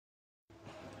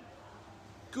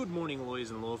Good morning,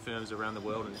 lawyers and law firms around the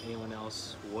world and anyone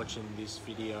else watching this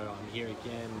video. I'm here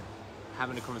again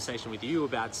having a conversation with you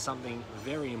about something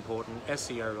very important,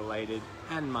 SEO related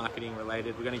and marketing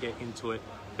related. We're going to get into it,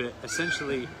 but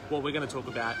essentially what we're going to talk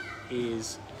about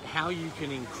is how you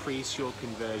can increase your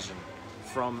conversion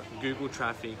from Google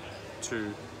traffic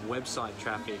to website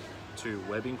traffic to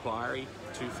web inquiry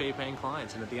to fee-paying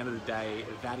clients. And at the end of the day,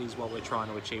 that is what we're trying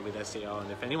to achieve with SEO.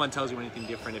 And if anyone tells you anything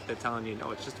different, if they're telling you,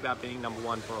 no, it's just about being number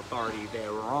one for authority,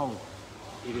 they're wrong.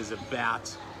 It is about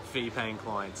fee-paying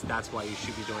clients. That's why you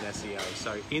should be doing SEO.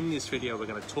 So in this video, we're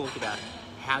going to talk about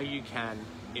how you can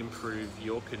improve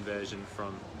your conversion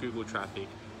from Google traffic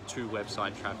to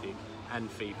website traffic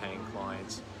and fee-paying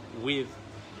clients with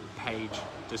page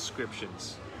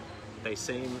descriptions. They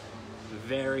seem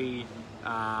very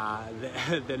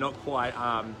they're not quite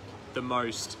the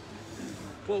most,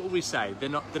 what would we say, they're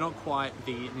not quite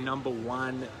the number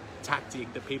one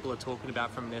tactic that people are talking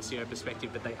about from an SEO perspective,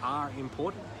 but they are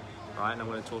important, right? And I'm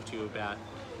going to talk to you about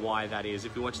why that is.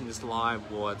 If you're watching this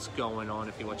live, what's going on?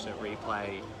 If you're watching it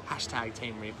replay, hashtag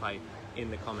team replay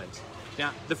in the comments.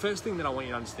 Now, the first thing that I want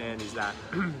you to understand is that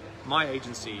my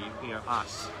agency,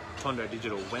 us, Tondo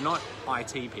Digital, we're not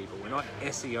IT people, we're not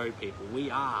SEO people, we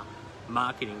are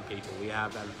marketing people. We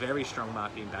have a very strong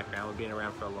marketing background. We've been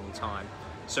around for a long time.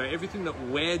 So everything that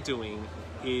we're doing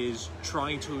is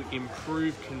trying to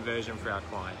improve conversion for our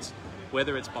clients,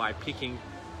 whether it's by picking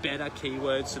better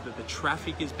keywords so that the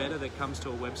traffic is better that comes to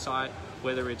a website,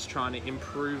 whether it's trying to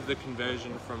improve the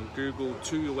conversion from Google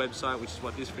to your website, which is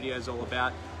what this video is all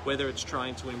about, whether it's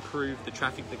trying to improve the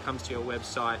traffic that comes to your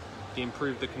website, to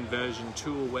improve the conversion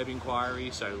to a web inquiry,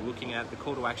 so looking at the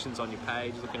call to actions on your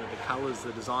page, looking at the colors,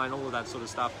 the design, all of that sort of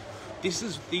stuff.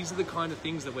 These are the kind of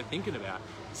things that we're thinking about.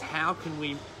 Is how can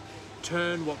we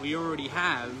turn what we already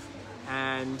have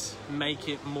and make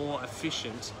it more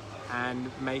efficient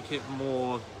and make it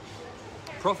more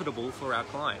profitable for our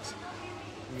clients.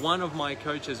 One of my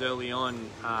coaches early on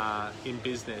in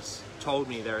business told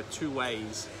me there are two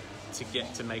ways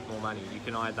to make more money. You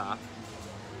can either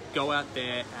go out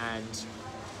there and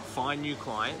find new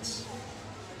clients,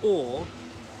 or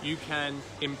you can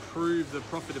improve the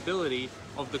profitability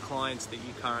of the clients that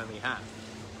you currently have.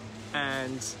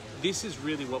 And this is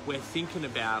really what we're thinking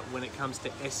about when it comes to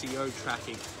SEO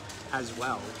traffic as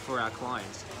well for our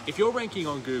clients. If you're ranking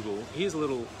on Google, here's a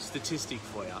little statistic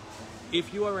for you.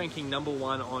 If you are ranking number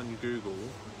one on Google,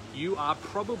 you are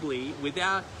probably,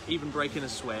 without even breaking a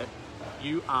sweat,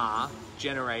 you are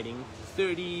generating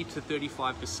 30 to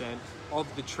 35%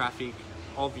 of the traffic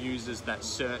of users that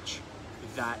search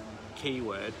that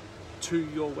keyword to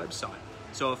your website.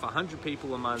 So if 100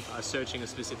 people a month are searching a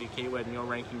specific keyword and you're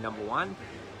ranking number one,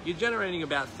 you're generating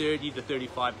about 30 to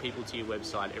 35 people to your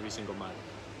website every single month.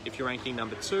 If you're ranking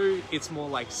number two, it's more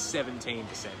like 17%.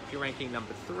 If you're ranking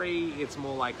number three, it's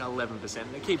more like 11%,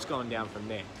 and it keeps going down from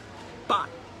there. But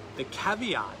the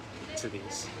caveat to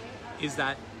this is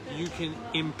that you can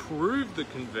improve the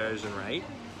conversion rate,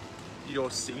 your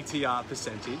CTR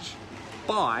percentage,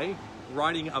 by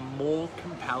writing a more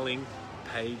compelling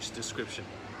page description.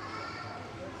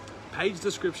 Page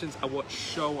descriptions are what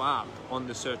show up on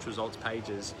the search results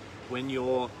pages when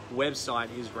your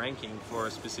website is ranking for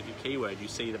a specific keyword. You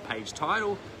see the page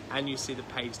title and you see the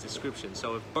page description.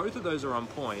 So if both of those are on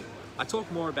point, I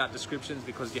talk more about descriptions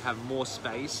because you have more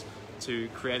space to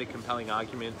create a compelling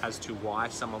argument as to why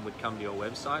someone would come to your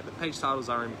website. The page titles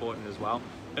are important as well,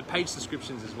 but page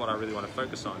descriptions is what I really want to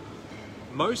focus on.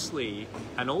 Mostly,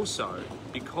 and also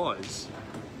because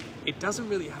it doesn't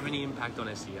really have any impact on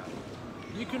SEO.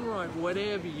 You can write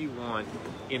whatever you want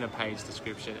in a page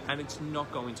description and it's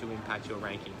not going to impact your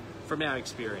ranking. From our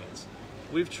experience,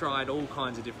 we've tried all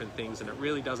kinds of different things and it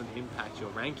really doesn't impact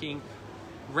your ranking.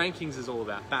 Rankings is all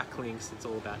about backlinks, it's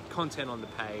all about content on the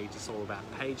page, it's all about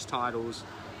page titles,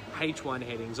 H1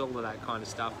 headings, all of that kind of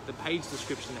stuff. The page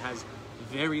description has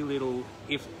very little,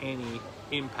 if any,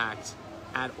 impact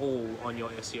at all on your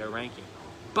SEO ranking.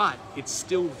 But it's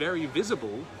still very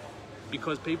visible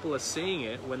because people are seeing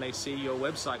it when they see your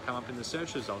website come up in the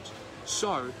search results.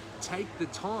 So take the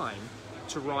time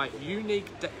to write unique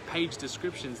page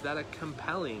descriptions that are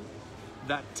compelling,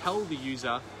 that tell the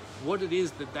user what it is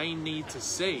that they need to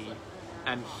see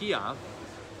and hear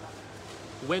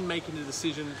when making a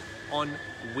decision on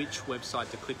which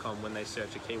website to click on when they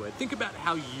search a keyword. Think about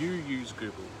how you use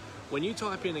Google. When you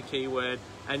type in a keyword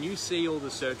and you see all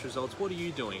the search results, what are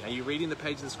you doing? Are you reading the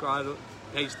page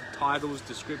titles,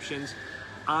 descriptions?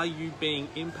 Are you being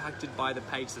impacted by the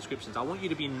page descriptions? I want you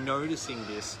to be noticing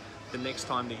this the next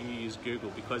time that you use Google,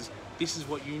 because this is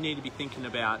what you need to be thinking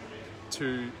about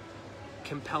to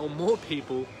compel more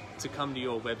people to come to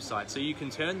your website. So you can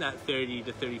turn that 30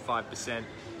 to 35%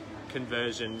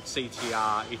 conversion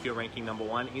CTR if you're ranking number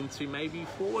 1 into maybe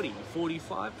 40,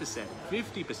 45%,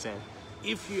 50%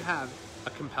 if you have a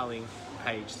compelling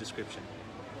page description.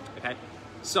 Okay,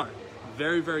 so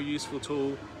very, very useful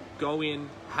tool. Go in,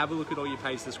 have a look at all your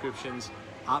page descriptions,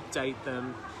 update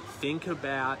them, think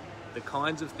about the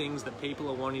kinds of things that people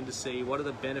are wanting to see. What are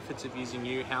the benefits of using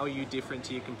you? How are you different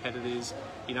to your competitors?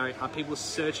 You know, are people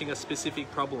searching a specific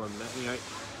problem?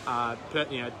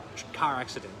 Car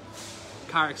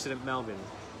accident Melbourne,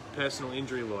 personal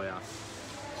injury lawyer.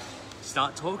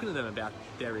 Start talking to them about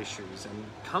their issues and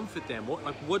comfort them.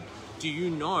 What do you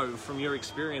know from your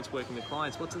experience working with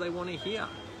clients? What do they want to hear?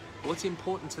 What's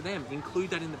important to them?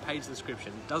 Include that in the page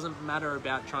description. It doesn't matter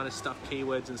about trying to stuff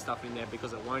keywords and stuff in there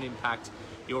because it won't impact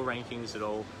your rankings at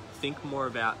all. Think more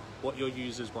about what your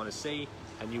users want to see,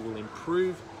 and you will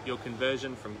improve your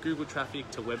conversion from Google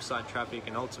traffic to website traffic,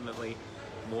 and ultimately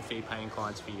more fee-paying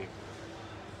clients for you.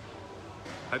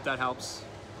 Hope that helps.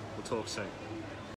 We'll talk soon.